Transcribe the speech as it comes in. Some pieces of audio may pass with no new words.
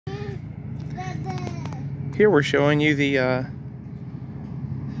Here we're showing you the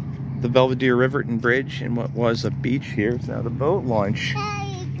Belvidere Riverton Bridge and what was a beach here. It's now the boat launch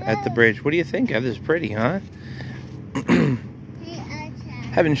at the bridge. What do you think, Ev? This is pretty, huh?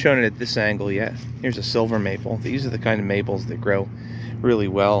 Haven't shown it at this angle yet. Here's a silver maple. These are the kind of maples that grow really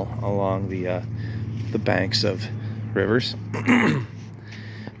well along the banks of rivers.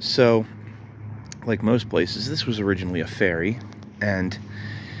 So, like most places, this was originally a ferry, and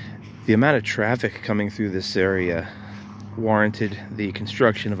the amount of traffic coming through this area warranted the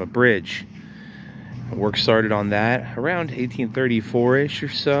construction of a bridge. Work started on that around 1834-ish or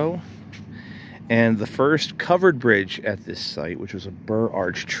so, and the first covered bridge at this site, which was a burr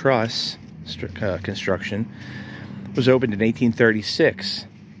arch truss construction, was opened in 1836.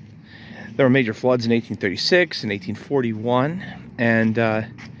 There were major floods in 1836 and 1841, and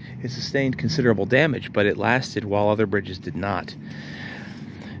it sustained considerable damage, but it lasted while other bridges did not.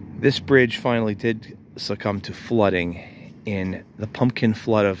 This bridge finally did succumb to flooding in the pumpkin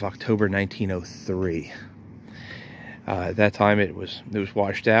flood of October 1903. At that time it was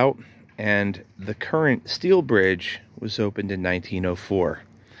washed out, and the current steel bridge was opened in 1904.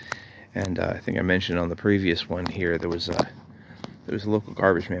 And I think I mentioned on the previous one here, there was a local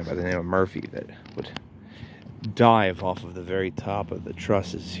garbage man by the name of Murphy that would dive off of the very top of the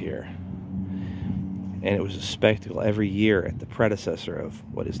trusses here. And it was a spectacle every year at the predecessor of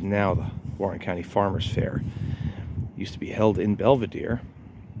what is now the Warren County Farmers Fair. It used to be held in Belvidere.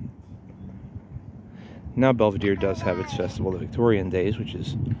 Now Belvidere does have its festival, the Victorian Days, which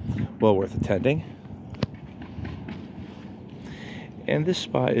is well worth attending. And this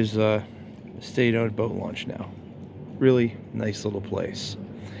spot is a state-owned boat launch now. Really nice little place.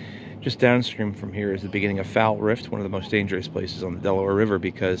 Just downstream from here is the beginning of Foul Rift, one of the most dangerous places on the Delaware River,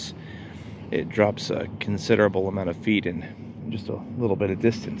 because it drops a considerable amount of feet in just a little bit of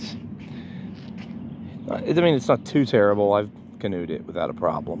distance. I mean, it's not too terrible. I've canoed it without a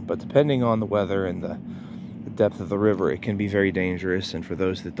problem, but depending on the weather and the depth of the river, it can be very dangerous. And for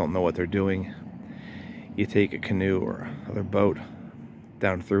those that don't know what they're doing, you take a canoe or other boat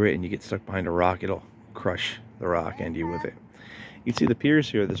down through it and you get stuck behind a rock, it'll crush the rock and you with it. You can see the piers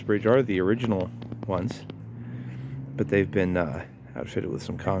here of this bridge are the original ones, but they've been outfitted with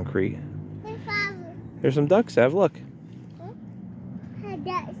some concrete. There's some ducks, Ev, look.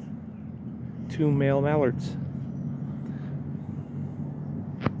 Two male mallards.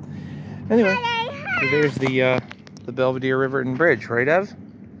 Anyway, so there's the Belvidere Riverton Bridge, right, Ev?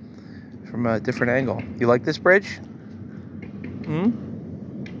 From a different angle. You like this bridge?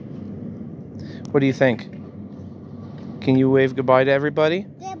 What do you think? Can you wave goodbye to everybody?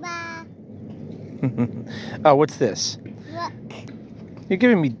 Goodbye. Oh, what's this? Look. You're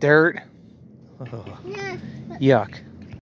giving me dirt. Oh, Yeah. yuck.